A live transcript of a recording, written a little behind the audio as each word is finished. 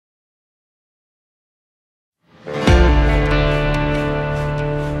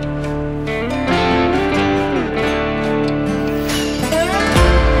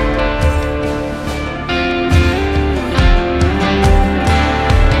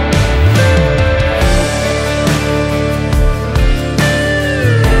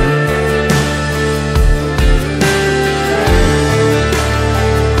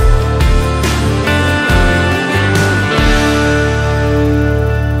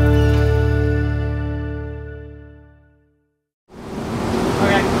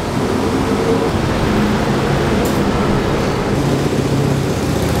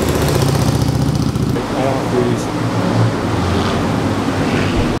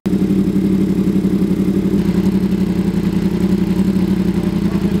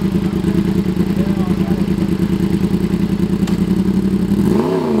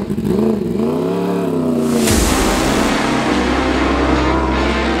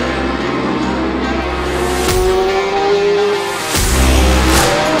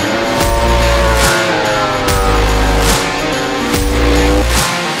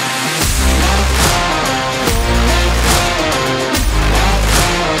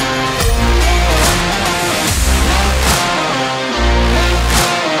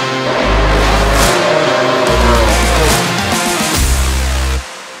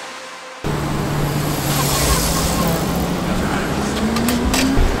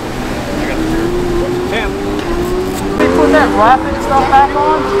Rapid stuff back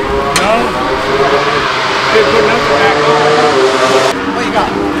on? No. Didn't put nothing back on. What you got?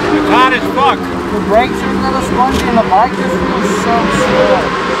 It's hot as fuck. The brakes are a little spongy and the bike just feels so slow.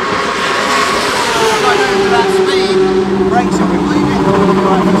 Going over that speed, the brakes are relieving.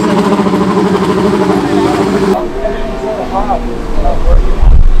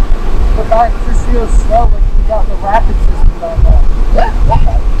 The bike just feels slow when you got the rapid system going on.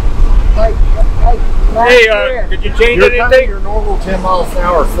 Hey, did you change anything? Your normal 10 miles an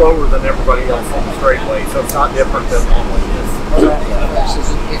hour slower than everybody else on the straightaway, so it's not different than normally is.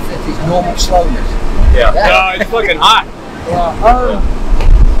 It's his normal slowness. Yeah. No, it's fucking hot. Yeah.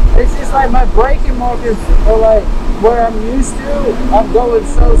 It's just like my braking markers are like where I'm used to. I'm going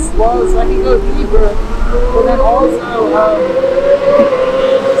so slow, so I can go deeper. But then also,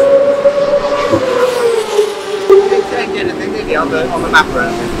 on the map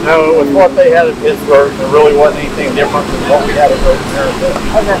around here. No, it was what they had in Pittsburgh. There really wasn't anything different than what we had at MotoAmerica.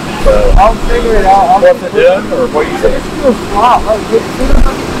 Okay. So, I'll figure it out. What's it doing, or what you think? It just feels flat. Like, it feels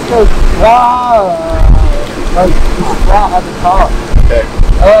like it just goes wow. Like, it's flat at the top. Okay.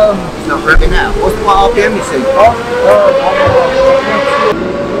 It's not revving out. What RPM you see?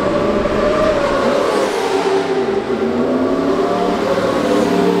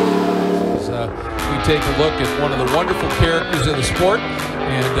 Take a look at one of the wonderful characters in the sport,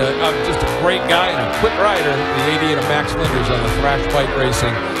 and just a great guy and a quick rider, the 88 of Max Flinders on the Thrash Bike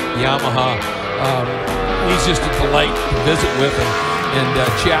Racing Yamaha. He's just a delight to visit with and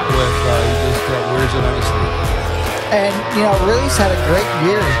chat with. He just wears it on his sleeve. And, you know, Really's had a great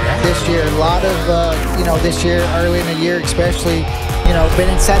year this year. A lot of, you know, this year, early in the year especially, you know, been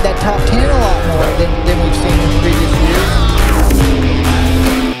inside that top 10 a lot more than we've seen in previous years.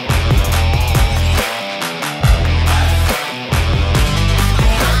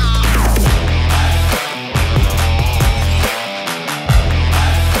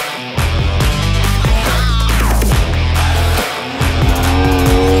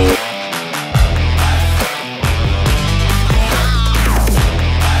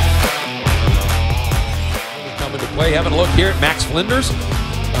 Having a look here at Max Flinders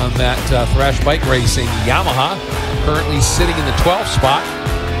on that Thrash Bike Racing Yamaha, currently sitting in the 12th spot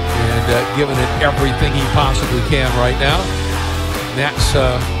and giving it everything he possibly can right now. Max,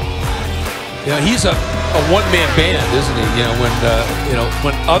 you know, he's a one-man band, isn't he? You know,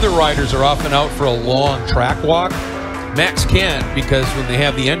 when other riders are off and out for a long track walk, Max can't, because when they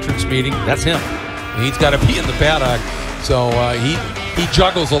have the entrance meeting, that's him. And he's got to be in the paddock, so he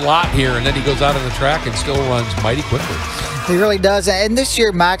juggles a lot here, and then he goes out on the track and still runs mighty quickly. He really does. And this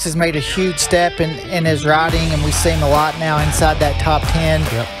year, Max has made a huge step in his riding, and we see him a lot now inside that top 10.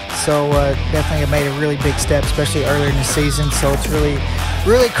 Yep. So definitely made a really big step, especially earlier in the season. So it's really,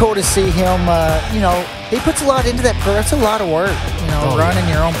 really cool to see him. You know, he puts a lot into that. That's a lot of work. You know, running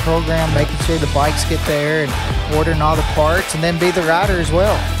your own program, making sure the bikes get there, and ordering all the parts, and then be the rider as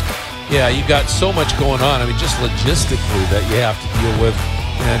well. Yeah, you got so much going on. I mean, just logistically that you have to deal with,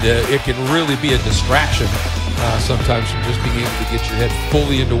 and it can really be a distraction sometimes from just being able to get your head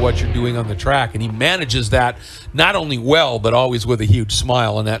fully into what you're doing on the track. And he manages that not only well, but always with a huge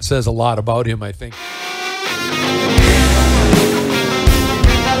smile, and that says a lot about him, I think.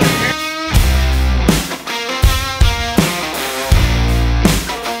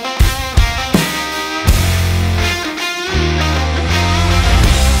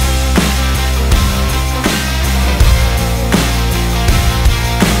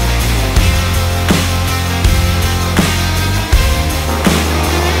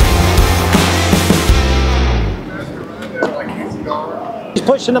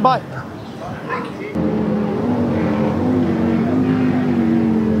 Pushing the bike.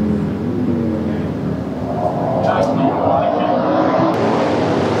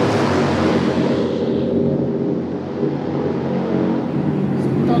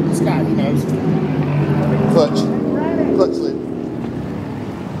 This guy, he knows. Clutch lid.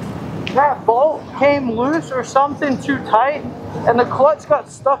 that bolt came loose or something too tight, and the clutch got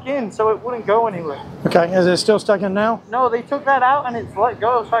stuck in, so it wouldn't go anywhere. Okay, is it still stuck in now? No, they took that out and it's let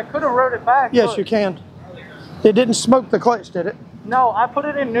go, so I could have rode it back. Yes, you can. It didn't smoke the clutch, did it? No, I put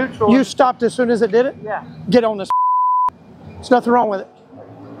it in neutral. You stopped as soon as it did it? Yeah. Get on this. There's nothing wrong with it.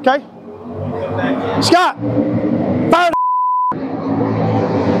 Okay? Scott! Fire the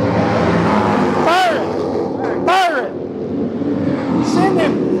Fire it! Fire it! Send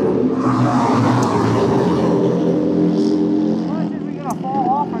him! Clutch isn't gonna fall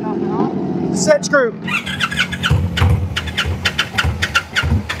off or nothing, huh? Set screw.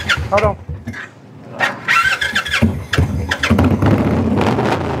 Hold on.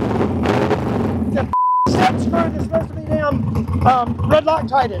 Set screw that's supposed to be down. Red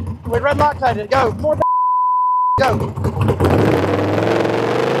Loctite it. We red Loctite it. Go. More. Go.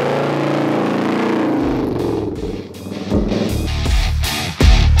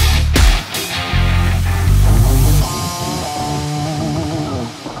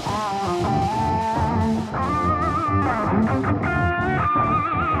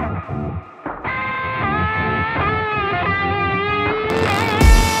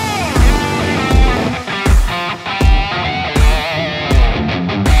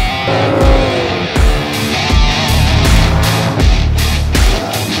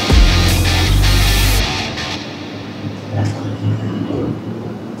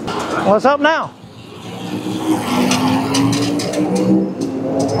 What's up now?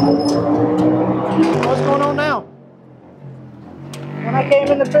 What's going on now? When I came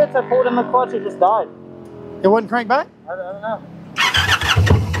in the pits, I pulled in the clutch, it just died. It wouldn't crank back? I don't know.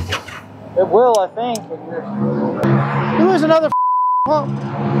 It will, I think. You lose another pump.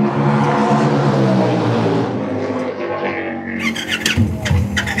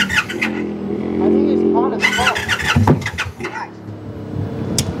 I think it's part of the pump.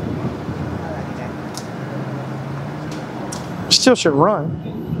 Still should run.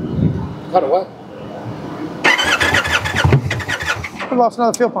 Got a what? We lost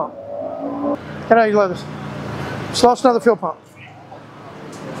another fuel pump. Get out of your leathers. Just lost another fuel pump.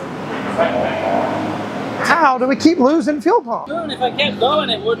 How do we keep losing fuel pump? Dude, if I kept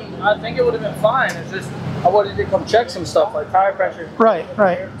going, it wouldn't. I think it would have been fine. It's just I wanted to come check some stuff like tire pressure. Right,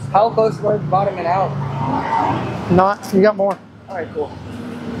 right. How close were bottoming out? Not. You got more. All right, cool.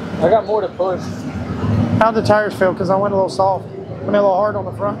 I got more to push. How'd the tires feel? Because I went a little soft. Went a little hard on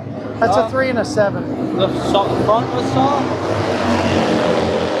the front. That's a 3 and a 7. The front was soft.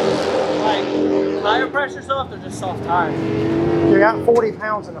 Like tire pressure soft or just soft tires? You got 40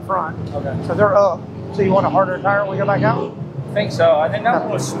 pounds in the front. Okay. So they're up. So you want a harder tire when we go back out? I think so. I think that one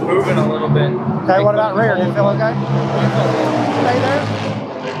was moving a little bit. Okay, what about rear? Did it feel okay? Stay there.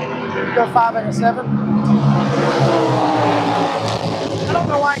 Go 5 and a 7. I don't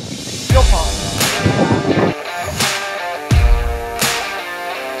know why I keep fuel pump.